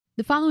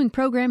The following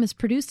program is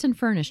produced and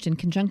furnished in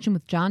conjunction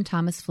with John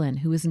Thomas Flynn,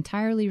 who is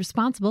entirely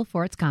responsible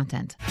for its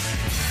content.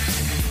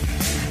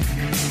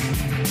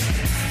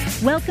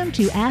 Welcome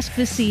to Ask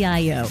the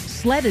CIO,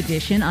 SLED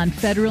Edition on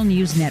Federal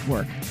News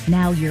Network.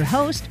 Now your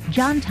host,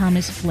 John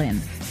Thomas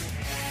Flynn.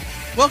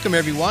 Welcome,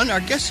 everyone.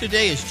 Our guest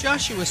today is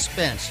Joshua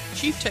Spence,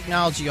 Chief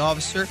Technology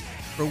Officer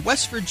for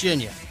West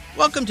Virginia.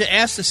 Welcome to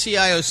Ask the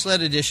CIO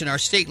SLED Edition, our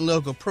state and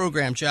local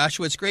program,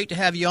 Joshua. It's great to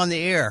have you on the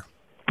air.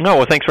 No,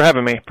 well, thanks for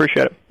having me.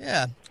 Appreciate it.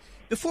 Yeah.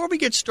 Before we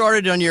get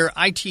started on your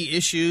IT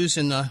issues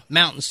in the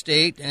Mountain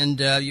State and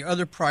your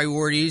other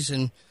priorities,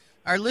 and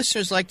our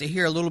listeners like to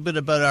hear a little bit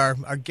about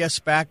our guest's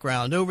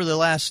background. Over the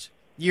last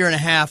year and a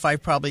half,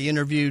 I've probably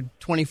interviewed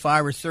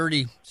 25 or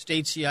 30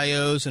 state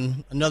CIOs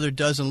and another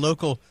dozen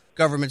local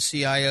government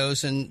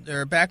CIOs, and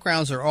their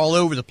backgrounds are all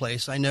over the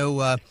place. I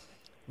know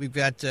we've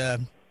got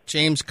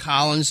James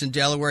Collins in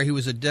Delaware. He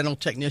was a dental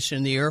technician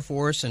in the Air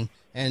Force, and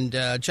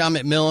John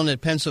McMillan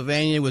at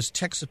Pennsylvania was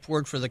tech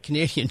support for the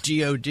Canadian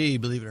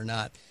DOD, believe it or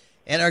not.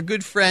 And our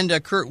good friend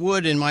Kurt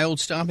Wood in my old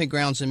stomping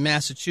grounds in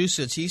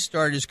Massachusetts, he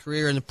started his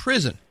career in the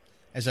prison,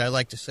 as I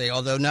like to say,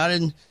 although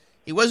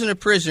he wasn't a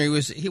prisoner,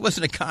 he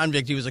wasn't a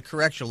convict, he was a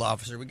correctional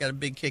officer. We got a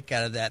big kick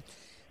out of that.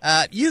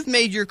 You've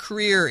made your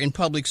career in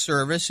public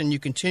service, and you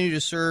continue to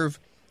serve,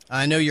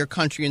 I know, your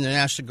country in the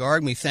National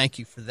Guard, and we thank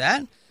you for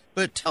that.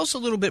 But tell us a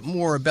little bit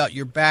more about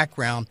your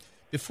background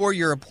before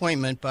your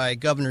appointment by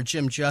Governor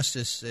Jim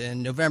Justice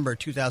in November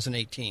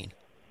 2018.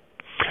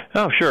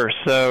 Oh, sure.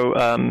 So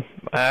I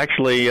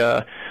actually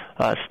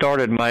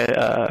started my,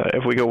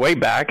 if we go way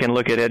back and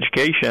look at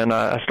education,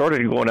 I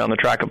started going down the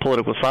track of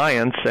political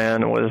science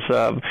and was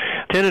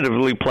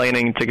tentatively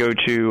planning to go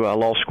to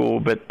law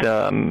school, but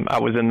I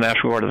was in the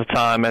National Guard at the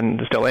time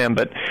and still am,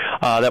 but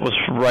that was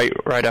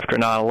right after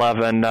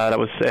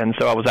 9/11.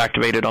 So I was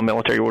activated on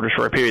military orders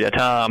for a period of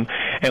time.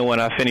 And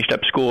when I finished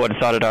up school, I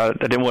decided I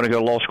didn't want to go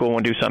to law school, I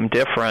want to do something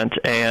different.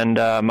 And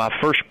my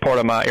first part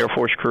of my Air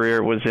Force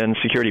career was in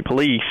security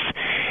police.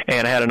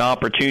 And I had an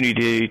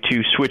opportunity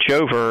to switch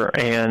over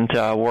and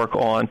work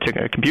on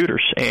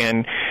computers.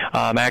 And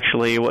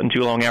actually, it wasn't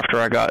too long after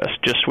I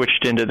just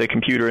switched into the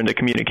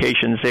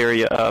communications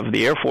area of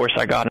the Air Force,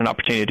 I got an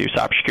opportunity to do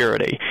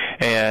cybersecurity.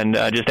 And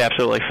just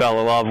absolutely fell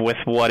in love with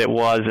what it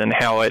was and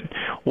how it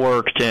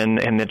worked and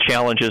the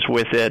challenges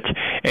with it.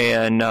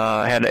 And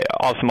had an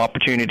awesome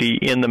opportunity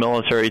in the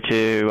military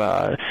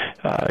to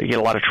get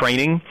a lot of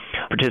training,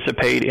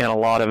 participate in a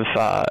lot of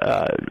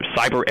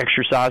cyber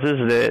exercises,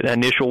 the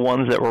initial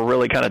ones that were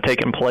really kind of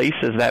taking place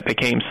as that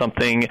became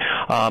something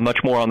much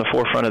more on the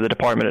forefront of the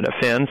Department of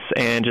Defense,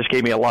 and just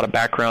gave me a lot of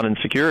background in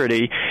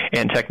security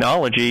and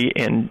technology,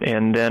 and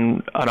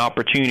then an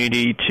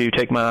opportunity to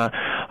take my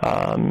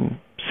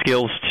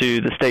skills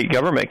to the state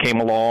government came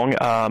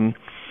along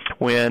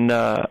when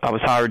I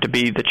was hired to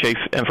be the Chief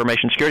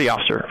Information Security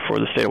Officer for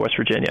the state of West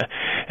Virginia.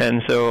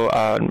 And so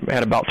I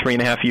had about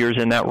 3.5 years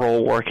in that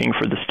role working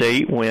for the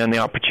state when the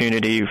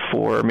opportunity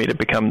for me to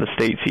become the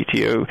state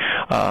CTO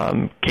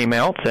came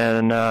out,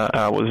 and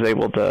I was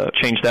able to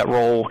change that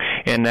role,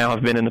 and now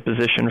have been in the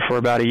position for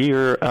about a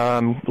year,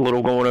 a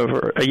little going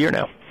over a year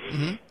now.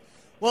 Mm-hmm.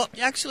 Well,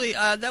 actually,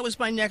 that was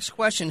my next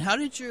question. How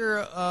did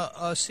your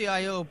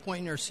CIO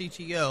appointment or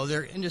CTO,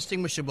 they're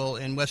indistinguishable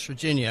in West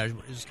Virginia,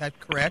 is that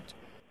correct?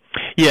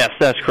 Yes,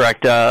 that's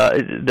correct.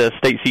 The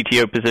state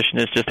CTO position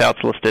is just how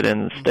it's listed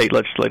in the state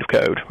legislative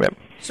code. Yep.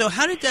 So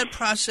how did that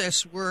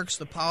process work,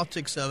 the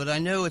politics of it? I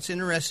know it's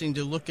interesting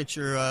to look at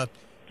your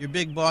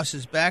big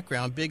boss's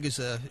background. Big is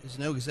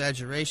no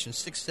exaggeration.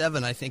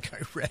 6'7", I think I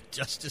read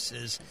Justice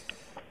is.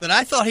 But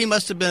I thought he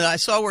must have been, I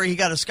saw where he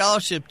got a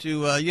scholarship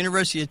to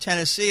University of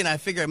Tennessee, and I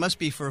figured it must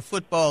be for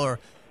football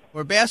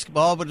or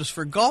basketball, but it was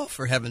for golf,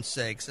 for heaven's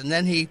sakes. And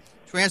then he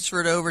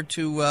transferred over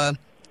to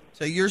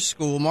your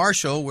school,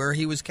 Marshall, where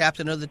he was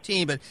captain of the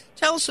team. But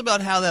tell us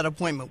about how that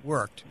appointment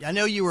worked. I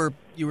know you were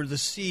the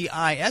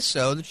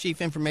CISO, the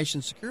Chief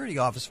Information Security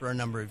Officer, for a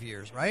number of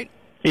years, right?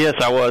 Yes,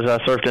 I was.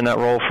 I served in that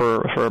role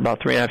for about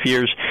 3.5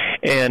 years.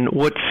 And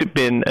what's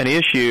been an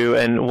issue,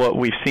 and what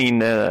we've seen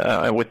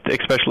with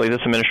especially this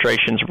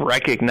administration's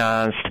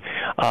recognized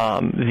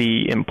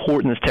the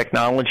importance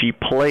technology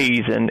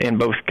plays in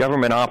both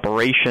government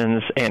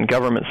operations and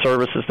government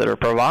services that are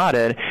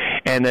provided,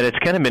 and that it's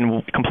kind of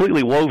been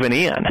completely woven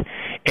in.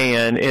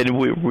 And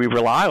we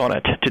rely on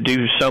it to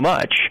do so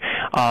much.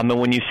 And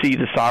when you see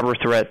the cyber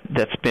threat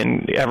that's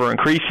been ever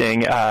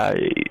increasing,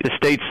 the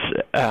states,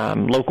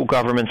 local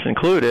governments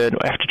included,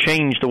 have to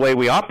change the way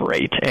we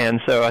operate. And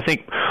so I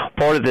think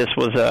part of this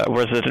was a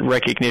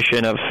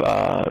recognition of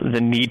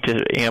the need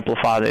to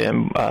amplify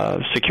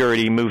the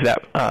security, move that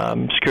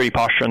security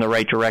posture in the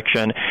right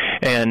direction.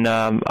 And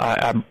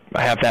I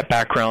have that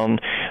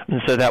background,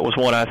 and so that was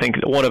one of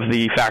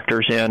the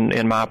factors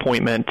in my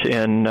appointment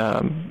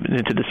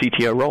into the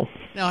CTO role.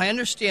 Now, I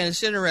understand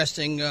it's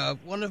interesting.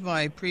 One of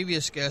my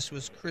previous guests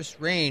was Chris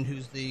Rain,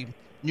 who's the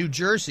New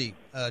Jersey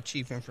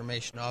Chief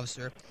Information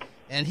Officer.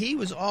 And he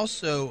was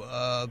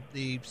also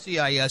the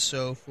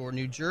CISO for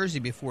New Jersey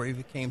before he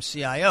became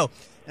CIO.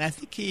 And I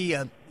think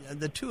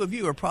the two of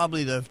you are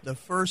probably the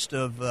first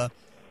of a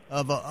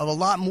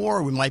lot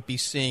more we might be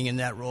seeing in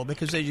that role,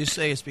 because as you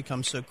say, it's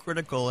become so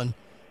critical, and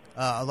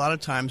a lot of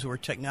times where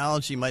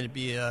technology might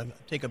be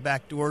take a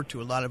back door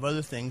to a lot of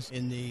other things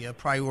in the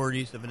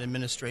priorities of an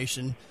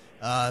administration.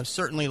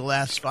 Certainly the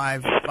last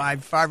five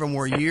or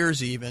more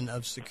years even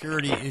of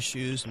security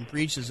issues and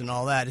breaches and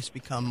all that, it's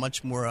become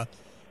much more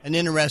an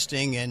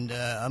interesting and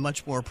a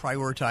much more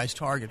prioritized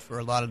target for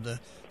a lot of the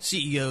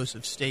CEOs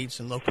of states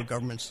and local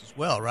governments as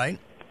well, right?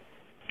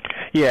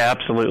 Yeah,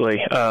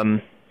 absolutely.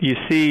 You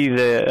see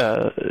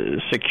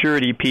the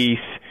security piece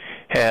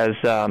has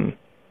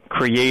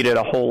created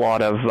a whole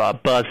lot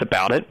of buzz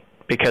about it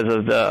because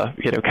of the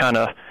kind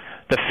of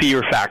the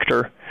fear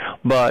factor.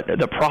 But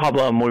the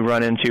problem we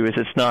run into is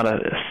it's not a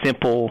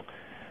simple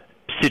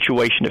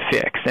situation to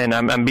fix. And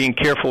I'm being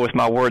careful with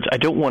my words. I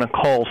don't want to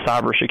call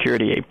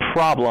cybersecurity a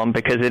problem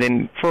because it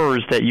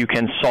infers that you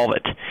can solve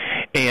it.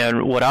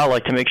 And what I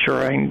like to make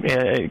sure I'm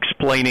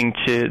explaining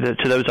to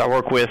those I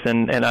work with,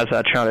 and as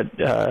I try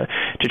to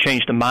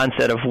change the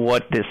mindset of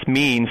what this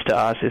means to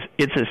us, is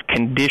it's a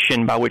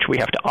condition by which we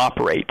have to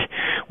operate.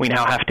 We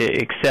now have to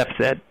accept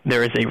that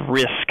there is a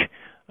risk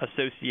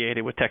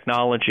associated with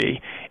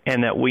technology,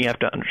 and that we have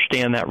to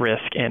understand that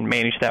risk and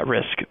manage that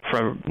risk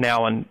from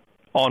now on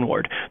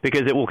onward,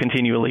 because it will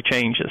continually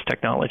change as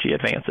technology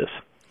advances.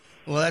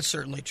 Well, that's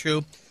certainly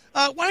true.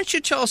 Why don't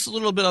you tell us a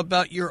little bit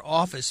about your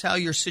office, how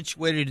you're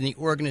situated in the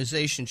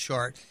organization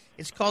chart?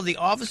 It's called the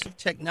Office of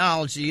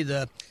Technology,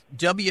 the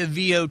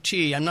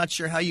WVOT. I'm not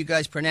sure how you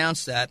guys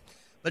pronounce that,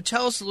 but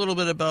tell us a little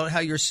bit about how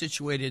you're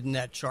situated in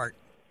that chart.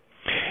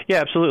 Yeah,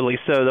 absolutely.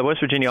 So the West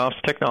Virginia Office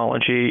of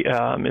Technology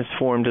is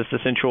formed as the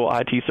central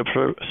IT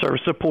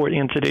service support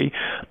entity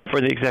for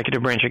the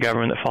executive branch of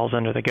government that falls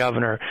under the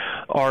governor.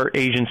 Our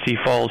agency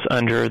falls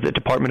under the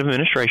Department of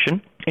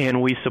Administration,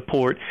 and we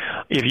support,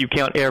 if you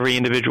count every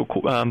individual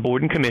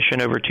board and commission,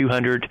 over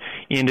 200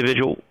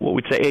 individual, what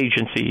we'd say,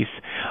 agencies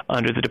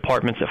under the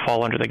departments that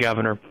fall under the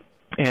governor.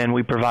 And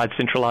we provide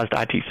centralized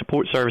IT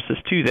support services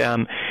to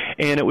them.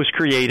 And it was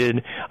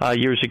created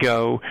years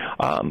ago,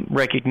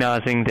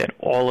 recognizing that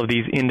all of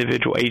these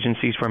individual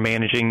agencies were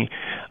managing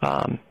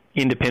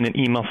independent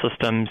email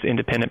systems,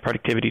 independent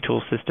productivity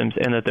tool systems,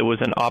 and that there was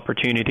an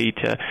opportunity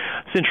to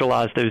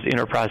centralize those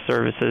enterprise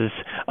services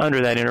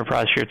under that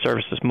enterprise shared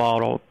services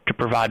model to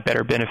provide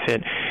better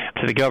benefit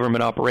to the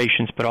government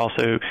operations, but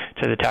also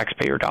to the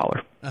taxpayer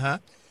dollar. Uh-huh.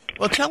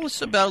 Well, tell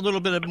us about a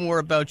little bit more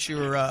about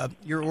your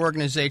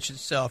organization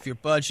itself, your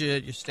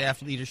budget, your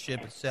staff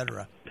leadership, et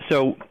cetera.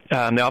 So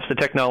the Office of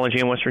Technology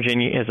in West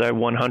Virginia is a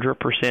 100%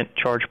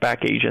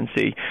 chargeback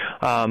agency.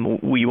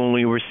 We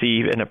only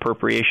receive an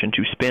appropriation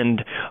to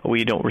spend.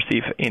 We don't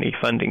receive any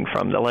funding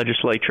from the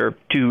legislature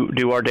to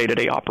do our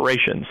day-to-day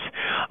operations.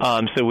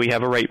 So we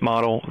have a rate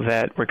model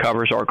that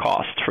recovers our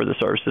costs for the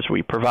services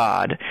we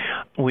provide.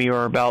 We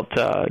are about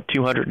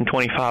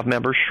 225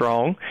 members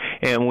strong,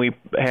 and we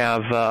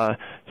have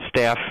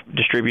staff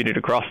distributed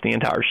across the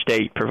entire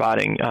state,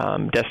 providing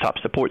desktop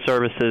support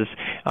services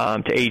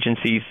to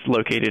agencies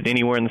located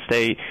anywhere in the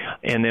state.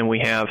 And then we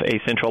have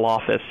a central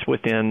office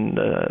within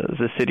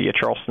the city of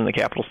Charleston, the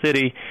capital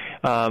city,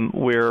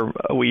 where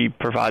we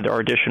provide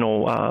our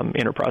additional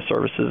enterprise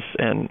services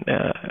and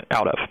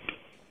out of.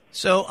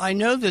 So I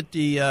know that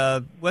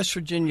the West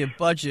Virginia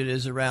budget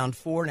is around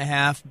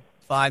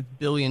 $4.5–5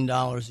 billion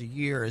a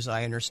year, as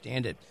I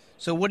understand it.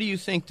 So what do you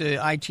think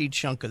the IT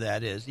chunk of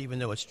that is, even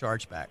though it's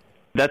charged back?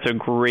 That's a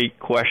great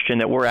question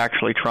that we're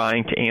actually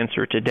trying to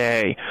answer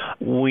today.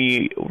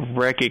 We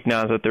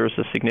recognize that there's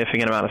a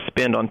significant amount of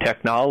spend on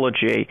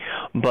technology,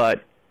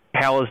 but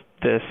how is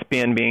the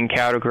spend being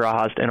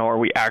categorized, and are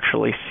we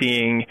actually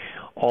seeing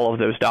all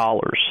of those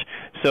dollars?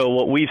 So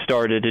what we've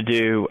started to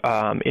do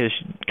is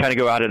kind of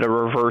go out in a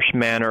reverse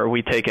manner.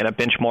 We take in a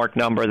benchmark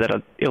number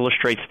that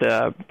illustrates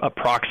the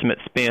approximate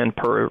spend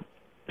per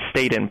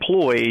state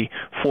employee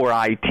for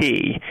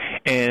IT,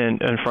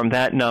 and from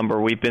that number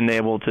we've been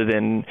able to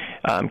then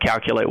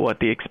calculate what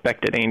the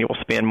expected annual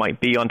spend might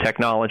be on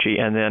technology,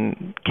 and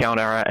then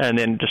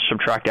just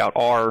subtract out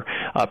our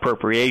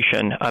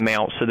appropriation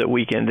amount so that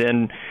we can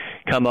then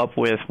come up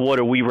with what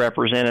do we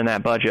represent in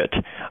that budget,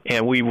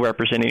 and we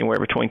represent anywhere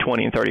between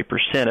 20 and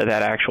 30% of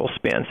that actual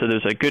spend. So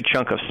there's a good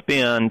chunk of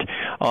spend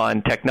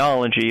on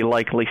technology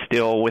likely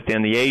still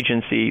within the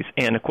agencies,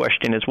 and the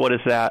question is what of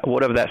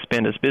that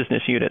spend is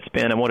business unit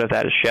spend, and what of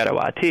that is shadow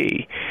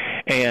IT?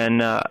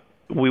 And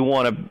we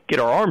want to get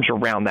our arms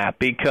around that,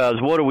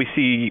 because what do we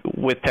see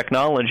with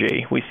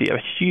technology? We see a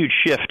huge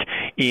shift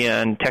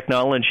in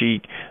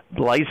technology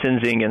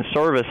licensing and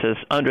services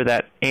under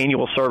that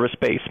annual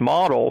service-based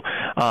model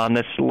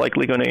that's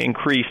likely going to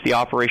increase the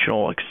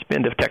operational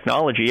expend of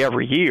technology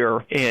every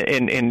year.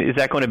 And is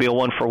that going to be a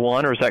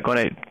one-for-one, or is that going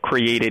to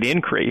create an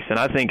increase? And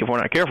I think if we're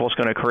not careful, it's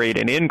going to create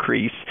an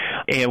increase,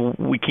 and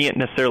we can't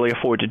necessarily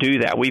afford to do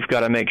that. We've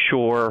got to make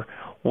sure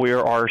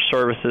where our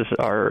services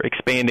are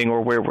expanding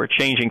or where we're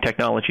changing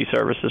technology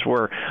services,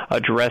 we're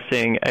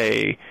addressing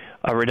a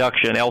a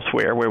reduction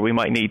elsewhere where we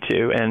might need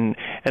to, and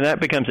that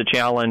becomes a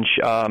challenge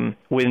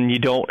when you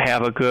don't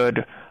have a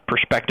good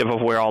perspective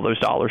of where all those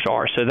dollars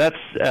are. So that's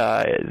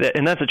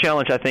a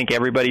challenge I think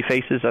everybody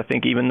faces. I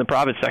think even the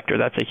private sector,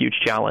 that's a huge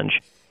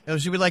challenge.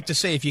 As you would like to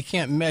say, if you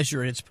can't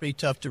measure it, it's pretty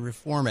tough to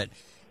reform it.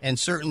 And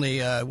certainly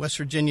West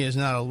Virginia is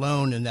not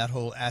alone in that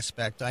whole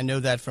aspect. I know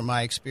that from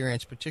my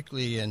experience,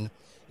 particularly in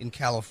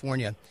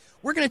California.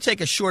 We're going to take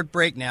a short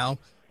break now.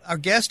 Our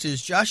guest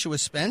is Joshua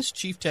Spence,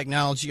 Chief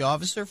Technology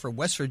Officer for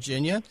West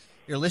Virginia.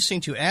 You're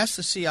listening to Ask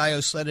the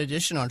CIO SLED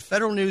Edition on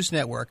Federal News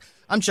Network.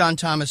 I'm John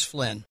Thomas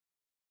Flynn.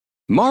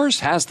 Mars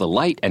has the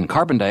light and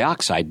carbon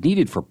dioxide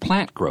needed for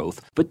plant growth,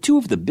 but two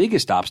of the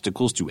biggest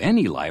obstacles to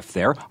any life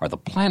there are the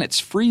planet's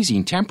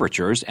freezing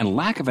temperatures and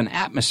lack of an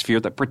atmosphere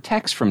that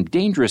protects from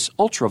dangerous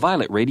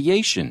ultraviolet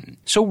radiation.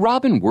 So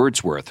Robin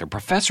Wordsworth, a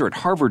professor at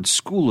Harvard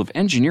School of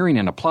Engineering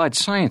and Applied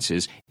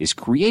Sciences, is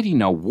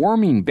creating a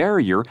warming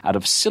barrier out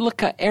of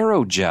silica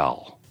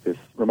aerogel. This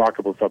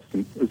remarkable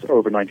substance is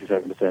over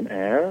 97%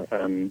 air,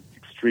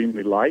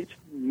 extremely light,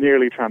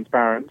 nearly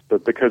transparent,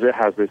 but because it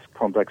has this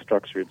complex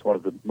structure, it's one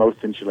of the most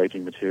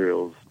insulating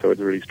materials, so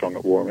it's really strong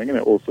at warming, and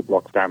it also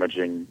blocks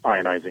damaging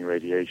ionizing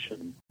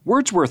radiation.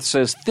 Wordsworth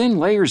says thin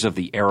layers of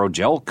the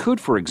aerogel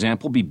could, for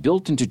example, be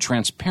built into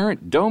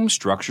transparent dome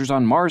structures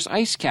on Mars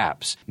ice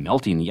caps,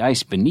 melting the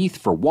ice beneath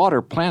for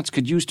water plants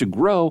could use to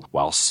grow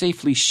while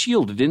safely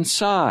shielded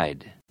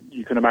inside.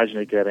 You can imagine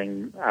it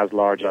getting as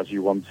large as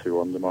you want to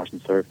on the Martian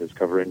surface,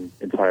 covering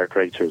entire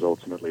craters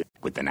ultimately.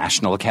 With the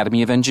National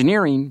Academy of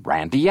Engineering,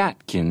 Randy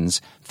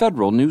Atkins,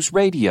 Federal News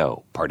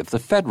Radio, part of the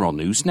Federal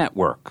News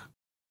Network.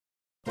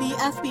 The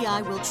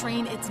FBI will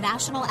train its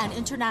national and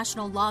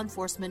international law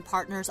enforcement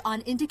partners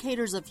on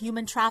indicators of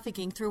human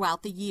trafficking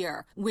throughout the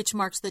year, which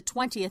marks the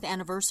 20th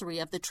anniversary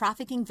of the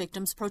Trafficking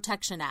Victims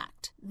Protection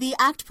Act. The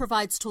act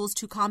provides tools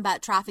to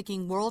combat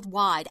trafficking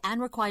worldwide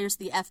and requires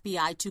the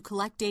FBI to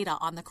collect data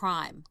on the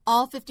crime.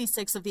 All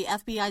 56 of the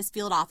FBI's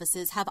field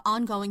offices have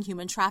ongoing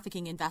human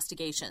trafficking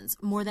investigations,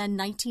 more than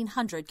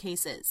 1,900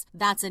 cases.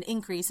 That's an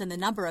increase in the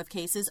number of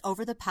cases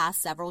over the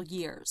past several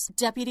years.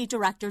 Deputy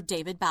Director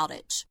David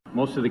Bowditch.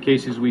 Most of the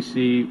cases we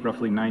see,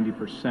 roughly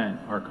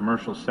 90%, are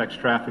commercial sex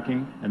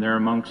trafficking, and they're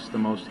amongst the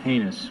most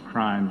heinous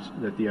crimes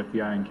that the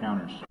FBI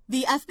encounters.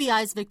 The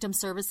FBI's Victim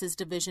Services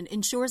Division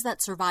ensures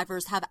that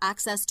survivors have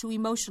access to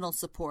emotional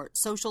support,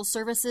 social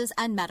services,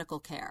 and medical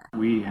care.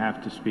 We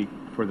have to speak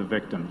for the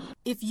victims.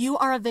 If you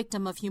are a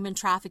victim of human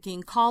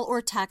trafficking, call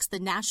or text the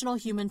National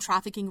Human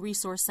Trafficking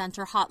Resource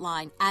Center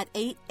hotline at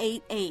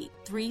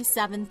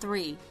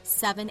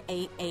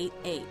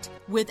 888-373-7888.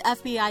 With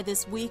FBI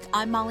This Week,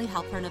 I'm Molly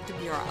Halpern of the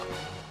Bureau.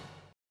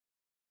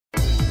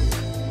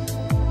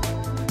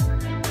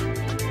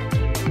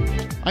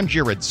 I'm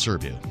Jared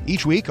Serbu.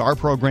 Each week, our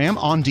program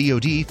on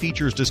DoD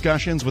features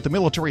discussions with the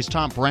military's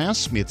top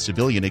brass, with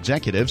civilian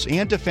executives,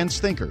 and defense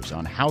thinkers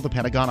on how the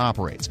Pentagon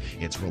operates.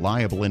 It's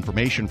reliable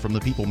information from the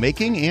people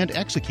making and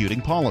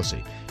executing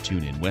policy.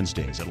 Tune in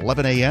Wednesdays at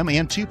 11 a.m.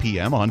 and 2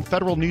 p.m. on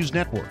Federal News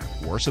Network,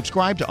 or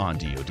subscribe to On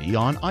DoD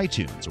on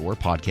iTunes or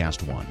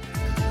Podcast One.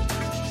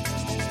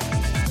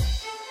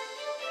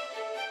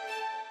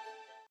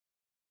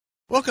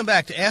 Welcome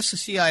back to Ask the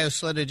CIO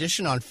SLED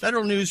Edition on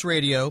Federal News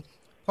Radio,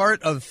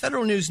 part of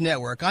Federal News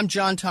Network. I'm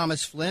John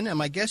Thomas Flynn, and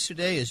my guest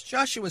today is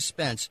Joshua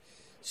Spence,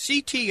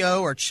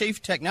 CTO, or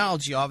Chief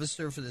Technology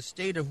Officer for the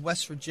state of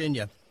West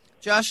Virginia.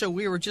 Joshua,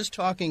 we were just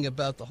talking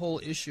about the whole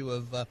issue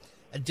of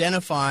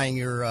identifying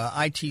your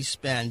IT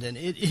spend, and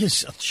it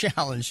is a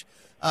challenge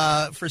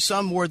for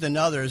some more than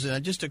others.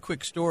 And just a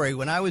quick story.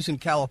 When I was in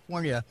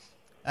California,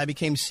 I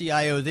became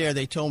CIO there.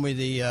 They told me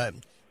the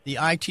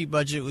IT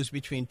budget was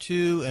between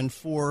 $2 and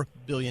 $4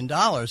 billion.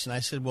 And I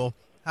said, well,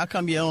 how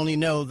come you only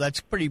know that's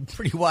pretty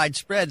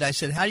widespread? And I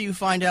said, how do you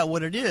find out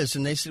what it is?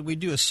 And they said, we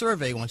do a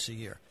survey once a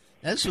year.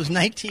 Now, this was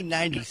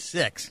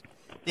 1996.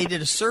 They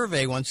did a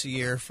survey once a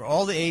year for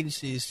all the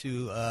agencies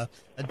to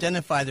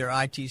identify their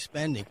IT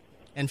spending.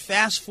 And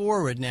fast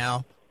forward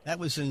now, that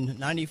was in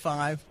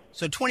 95.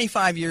 So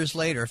 25 years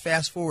later,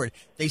 fast forward,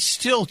 they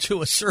still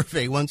do a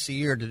survey once a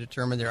year to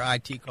determine their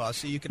IT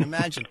costs. So you can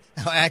imagine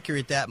how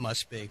accurate that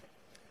must be.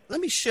 Let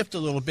me shift a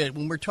little bit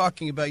when we're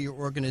talking about your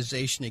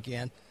organization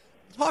again.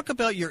 Talk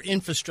about your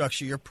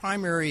infrastructure, your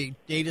primary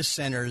data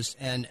centers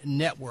and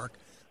network.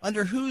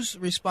 Under whose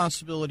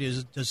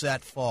responsibility does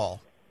that fall?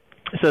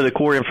 So the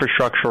core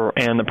infrastructure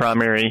and the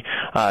primary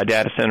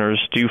data centers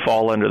do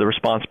fall under the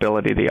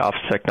responsibility of the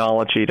Office of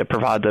Technology to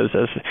provide those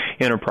as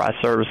enterprise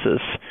services.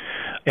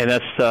 And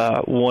that's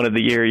one of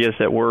the areas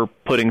that we're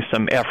putting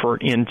some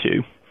effort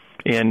into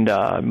in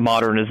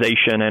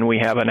modernization, and we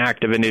have an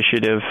active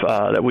initiative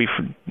that we've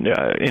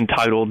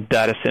entitled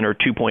Data Center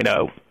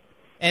 2.0.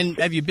 And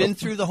have you been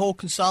through the whole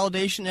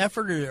consolidation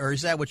effort, or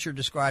is that what you're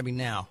describing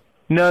now?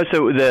 No,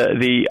 so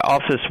the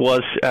office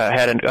was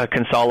had a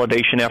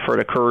consolidation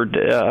effort occurred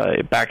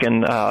back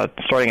in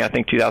starting I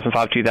think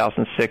 2005,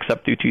 2006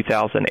 up through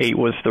 2008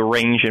 was the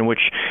range in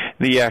which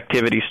the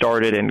activity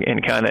started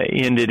and kind of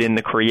ended in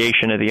the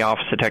creation of the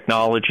Office of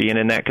Technology. And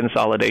in that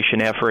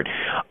consolidation effort,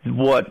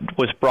 what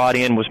was brought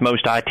in was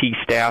most IT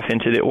staff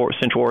into the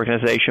central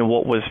organization.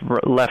 What was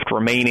left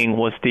remaining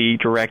was the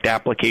direct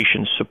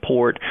application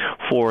support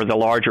for the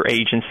larger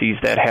agencies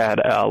that had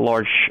a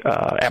large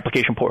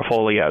application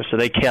portfolio. So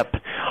they kept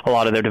a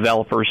lot of their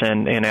developers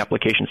and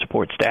application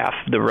support staff.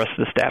 The rest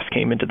of the staff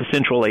came into the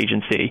central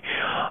agency,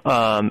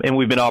 and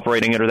we've been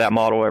operating under that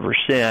model ever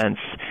since.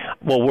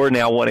 What we're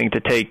now wanting to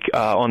take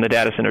on the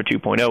Data Center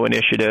 2.0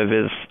 initiative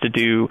is to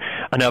do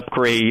an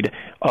upgrade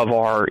of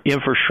our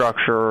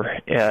infrastructure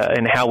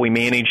and how we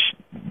manage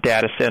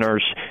data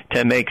centers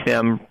to make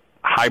them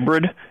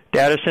hybrid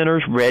data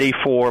centers ready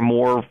for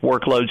more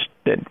workloads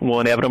that will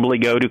inevitably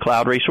go to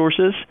cloud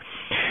resources.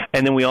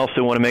 And then we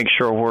also want to make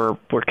sure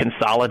we're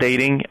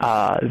consolidating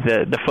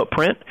the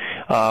footprint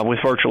with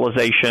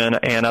virtualization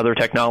and other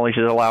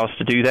technologies that allow us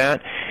to do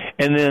that.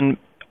 And then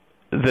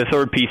the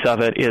third piece of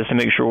it is to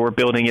make sure we're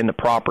building in the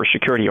proper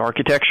security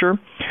architecture.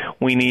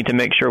 We need to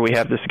make sure we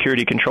have the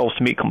security controls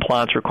to meet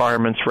compliance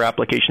requirements for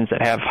applications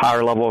that have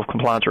higher level of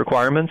compliance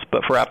requirements,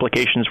 but for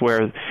applications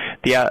where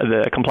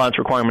the compliance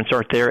requirements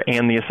aren't there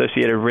and the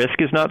associated risk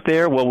is not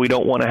there, well, we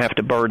don't want to have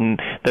to burden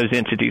those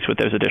entities with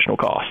those additional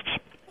costs.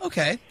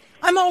 Okay.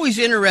 I'm always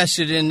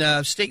interested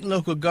in state and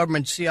local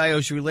government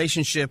CIO's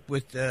relationship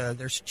with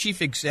their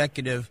chief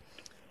executive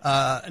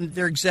and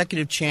their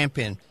executive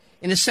champion.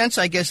 In a sense,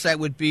 I guess that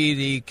would be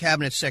the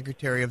cabinet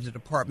secretary of the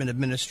Department of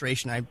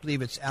Administration. I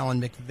believe it's Alan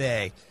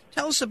McVeigh.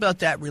 Tell us about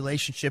that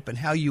relationship and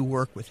how you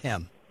work with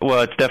him.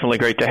 Well, it's definitely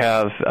great to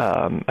have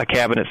a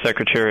cabinet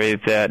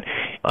secretary that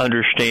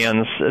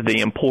understands the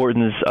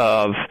importance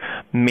of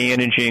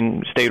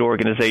managing state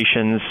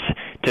organizations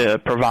to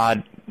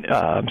provide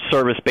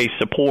service-based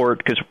support,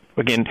 because,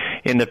 again,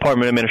 in the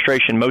Department of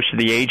Administration, most of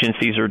the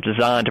agencies are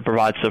designed to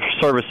provide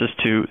services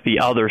to the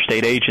other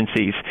state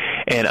agencies,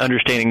 and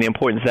understanding the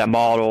importance of that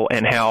model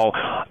and how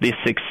the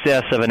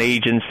success of an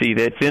agency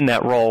that's in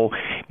that role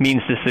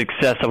means the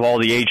success of all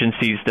the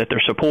agencies that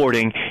they're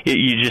supporting.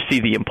 You just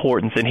see the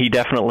importance, and he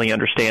definitely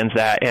understands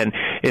that and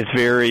is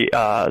very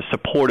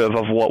supportive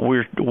of what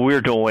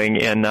we're doing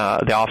in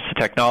the Office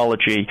of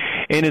Technology.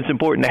 And it's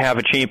important to have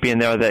a champion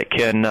there that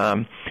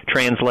can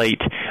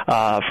translate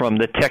from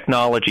the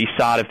technology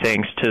side of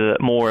things to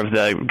more of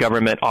the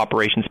government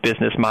operations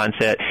business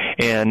mindset,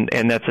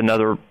 and that's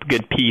another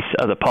good piece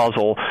of the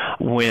puzzle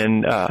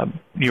when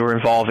you're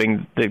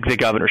involving the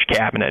governor's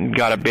cabinet, and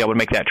got to be able to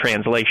make that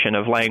translation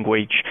of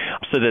language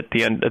so that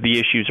the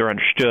issues are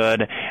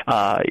understood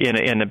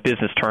in the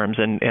business terms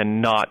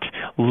and not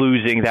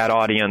losing that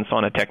audience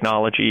on a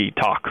technology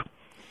talk.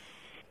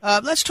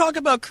 Let's talk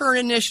about current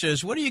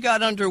initiatives. What do you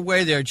got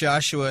underway there,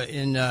 Joshua,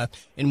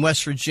 in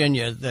West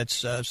Virginia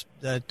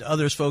that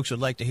others folks would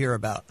like to hear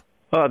about?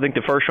 Well, I think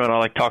the first one I'd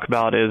like to talk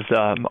about is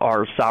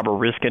our cyber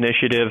risk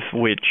initiative,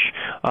 which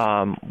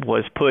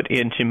was put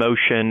into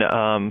motion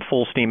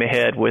full steam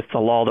ahead with the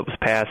law that was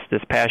passed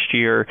this past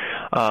year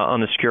on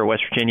the Secure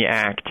West Virginia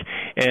Act.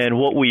 And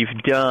what we've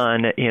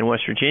done in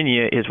West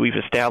Virginia is we've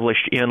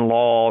established in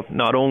law,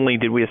 not only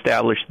did we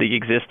establish the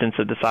existence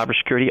of the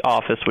Cybersecurity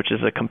Office, which is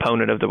a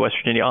component of the West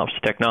Virginia Office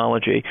of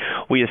Technology,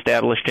 we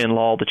established in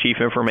law the Chief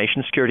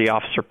Information Security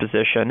Officer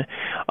position,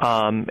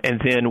 and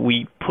then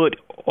we put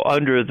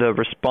under the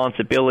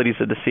responsibilities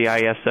of the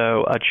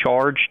CISO a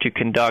charge to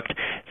conduct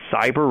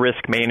cyber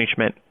risk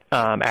management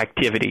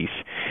activities.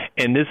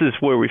 And this is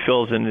where we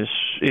feel is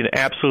an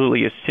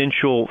absolutely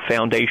essential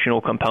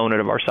foundational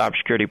component of our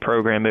cybersecurity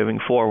program moving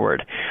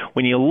forward.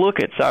 When you look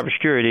at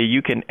cybersecurity,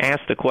 you can ask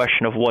the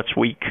question of what's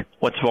weak,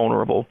 what's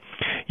vulnerable.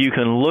 You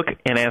can look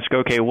and ask,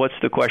 okay, what's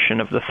the question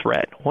of the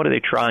threat? What are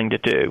they trying to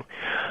do?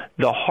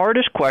 The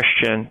hardest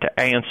question to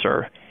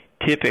answer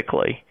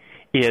typically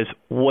is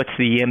what's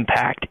the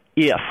impact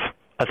if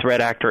a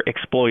threat actor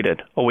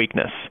exploited a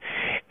weakness.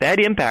 That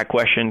impact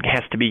question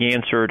has to be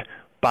answered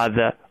by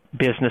the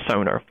business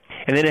owner.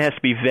 And then it has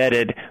to be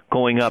vetted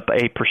going up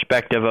a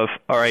perspective of,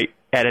 all right,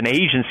 at an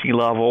agency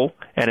level,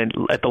 at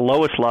the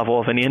lowest level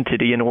of an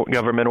entity and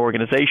government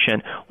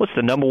organization, what's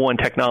the number one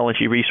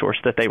technology resource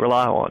that they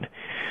rely on?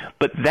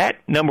 But that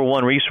number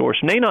one resource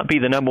may not be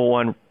the number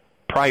one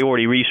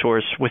priority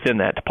resource within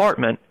that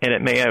department, and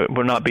it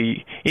will not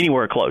be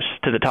anywhere close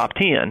to the top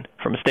 10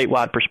 from a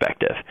statewide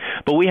perspective.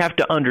 But we have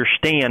to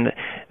understand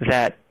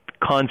that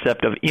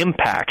concept of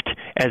impact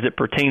as it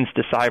pertains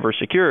to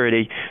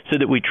cybersecurity so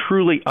that we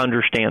truly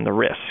understand the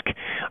risk.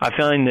 I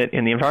find that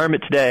in the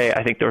environment today,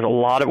 I think there's a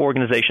lot of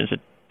organizations that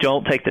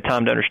don't take the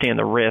time to understand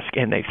the risk,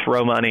 and they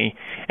throw money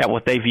at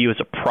what they view as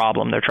a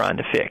problem they're trying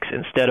to fix,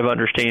 instead of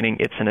understanding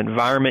it's an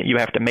environment you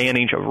have to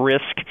manage a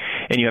risk,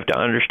 and you have to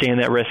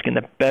understand that risk. And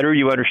the better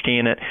you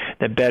understand it,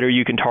 the better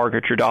you can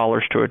target your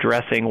dollars to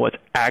addressing what's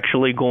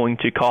actually going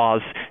to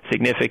cause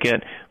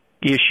significant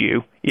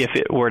issue if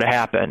it were to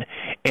happen.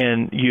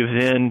 And you've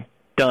then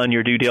done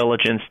your due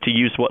diligence to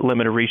use what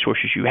limited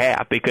resources you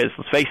have, because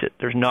let's face it,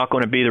 there's not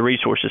going to be the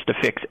resources to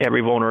fix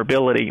every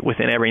vulnerability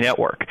within every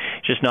network.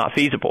 It's just not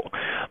feasible.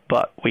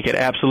 But we could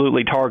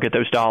absolutely target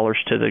those dollars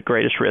to the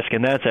greatest risk,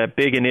 and that's a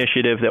big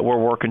initiative that we're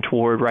working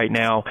toward right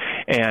now,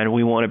 and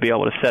we want to be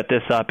able to set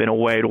this up in a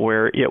way to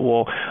where it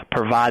will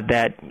provide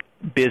that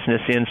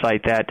business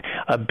insight, that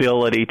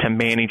ability to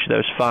manage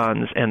those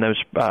funds and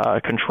those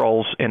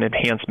controls and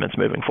enhancements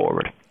moving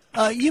forward.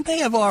 You may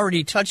have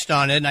already touched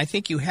on it, and I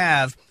think you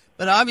have,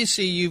 but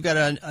obviously you've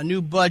got a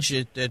new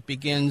budget that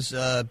begins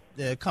the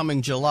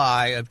coming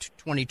July of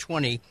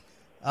 2020.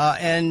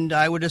 And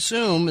I would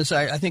assume, as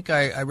I think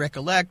I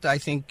recollect, I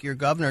think your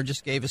governor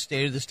just gave a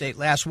State of the State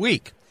last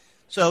week.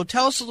 So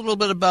tell us a little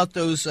bit about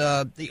those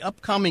the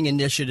upcoming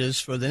initiatives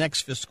for the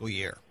next fiscal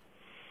year.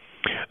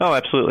 Oh,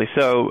 absolutely.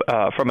 So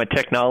from a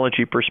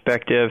technology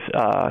perspective,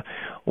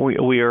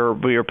 we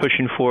are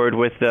pushing forward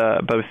with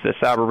both the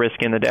cyber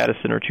risk and the data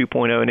center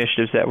 2.0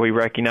 initiatives that we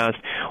recognized.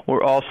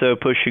 We're also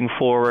pushing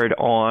forward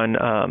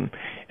on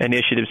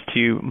initiatives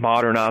to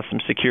modernize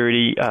some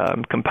security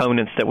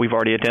components that we've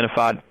already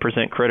identified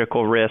present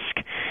critical risk.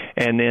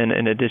 And then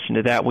in addition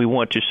to that, we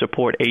want to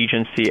support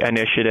agency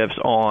initiatives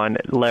on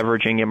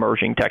leveraging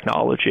emerging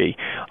technology.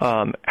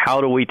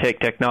 How do we take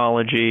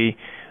technology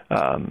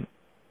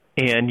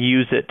and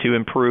use it to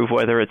improve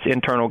whether it's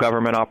internal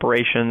government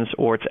operations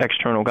or it's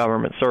external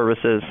government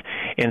services,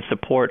 and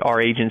support our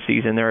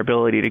agencies in their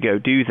ability to go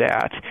do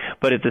that,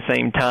 but at the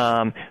same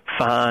time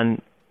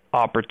find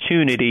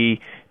opportunity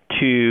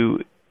to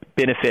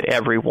benefit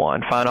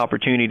everyone, find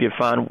opportunity to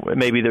find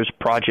maybe there's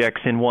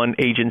projects in one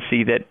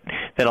agency that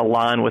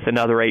align with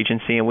another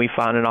agency, and we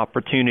find an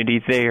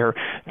opportunity there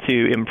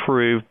to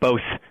improve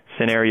both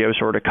scenarios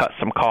or to cut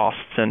some costs,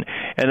 and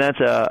that's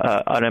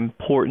an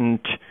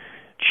important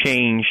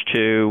change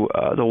to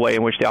the way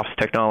in which the Office of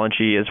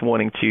Technology is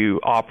wanting to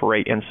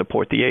operate and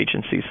support the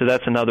agency. So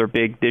that's another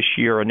big this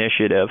year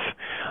initiative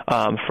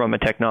from a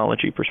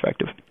technology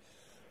perspective.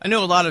 I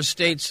know a lot of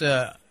states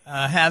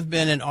have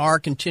been and are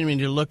continuing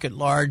to look at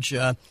large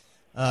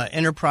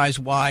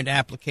enterprise-wide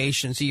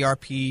applications,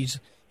 ERPs,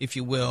 if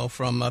you will,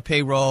 from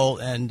payroll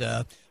and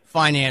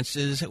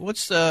finances.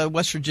 What's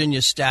West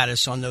Virginia's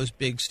status on those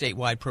big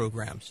statewide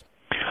programs?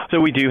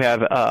 So we do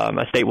have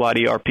a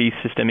statewide ERP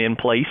system in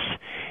place,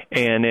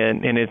 and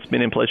it's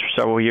been in place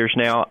for several years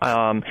now.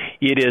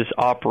 It is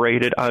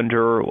operated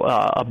under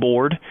a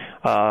board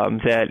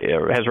that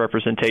has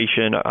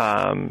representation,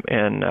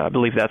 and I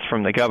believe that's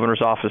from the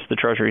governor's office, the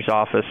treasury's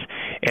office,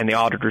 and the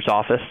auditor's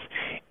office.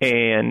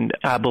 And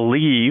I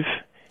believe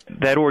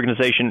that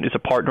organization is a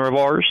partner of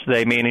ours.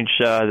 They manage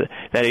that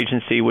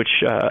agency, which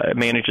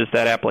manages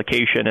that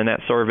application and that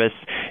service,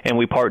 and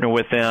we partner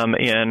with them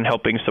in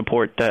helping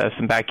support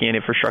some back-end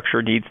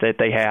infrastructure needs that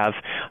they have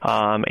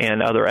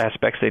and other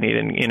aspects they need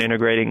in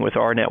integrating with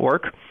our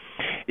network.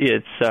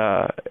 It's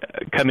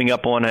coming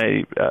up on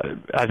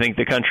I think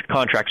the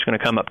contract's going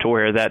to come up to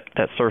where that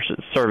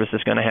service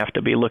is going to have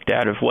to be looked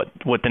at of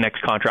what the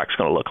next contract's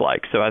going to look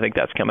like. So I think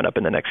that's coming up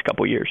in the next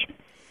couple of years.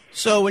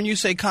 So when you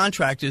say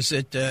contract, is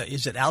it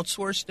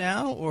outsourced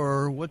now,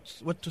 or what's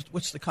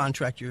the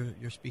contract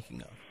you're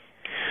speaking of?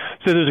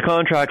 So there's a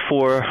contract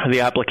for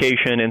the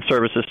application and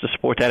services to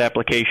support that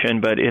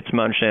application, but it's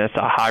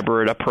a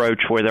hybrid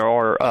approach where there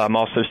are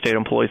also state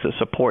employees that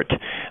support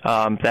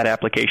that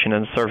application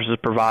and the services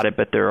provided,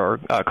 but there are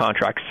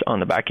contracts on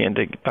the back end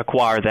to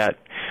acquire that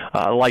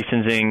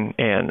licensing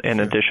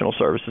and additional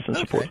services and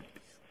support.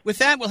 With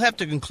that, we'll have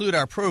to conclude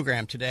our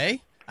program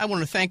today. I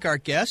want to thank our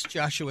guest,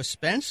 Joshua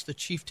Spence, the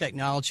Chief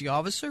Technology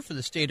Officer for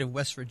the state of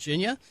West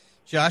Virginia.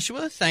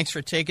 Joshua, thanks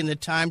for taking the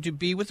time to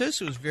be with us.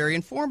 It was very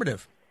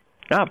informative.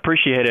 I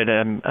appreciate it.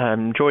 I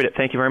enjoyed it.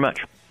 Thank you very much.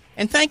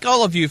 And thank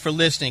all of you for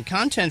listening.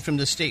 Content from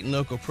the state and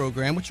local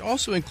program, which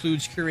also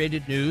includes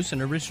curated news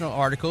and original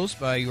articles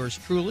by yours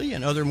truly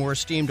and other more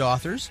esteemed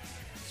authors,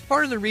 is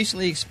part of the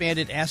recently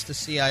expanded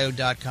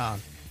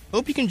AskTheCIO.com.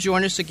 Hope you can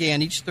join us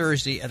again each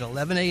Thursday at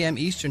 11 a.m.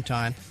 Eastern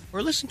Time,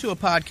 or listen to a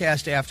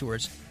podcast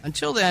afterwards.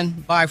 Until then,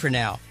 bye for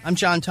now. I'm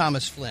John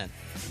Thomas Flynn.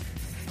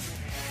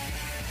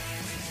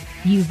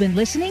 You've been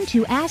listening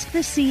to Ask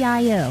the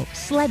CIO,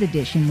 SLED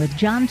Edition with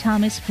John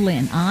Thomas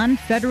Flynn on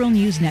Federal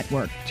News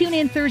Network. Tune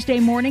in Thursday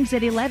mornings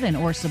at 11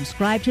 or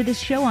subscribe to this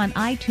show on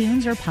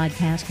iTunes or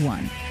Podcast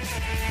One.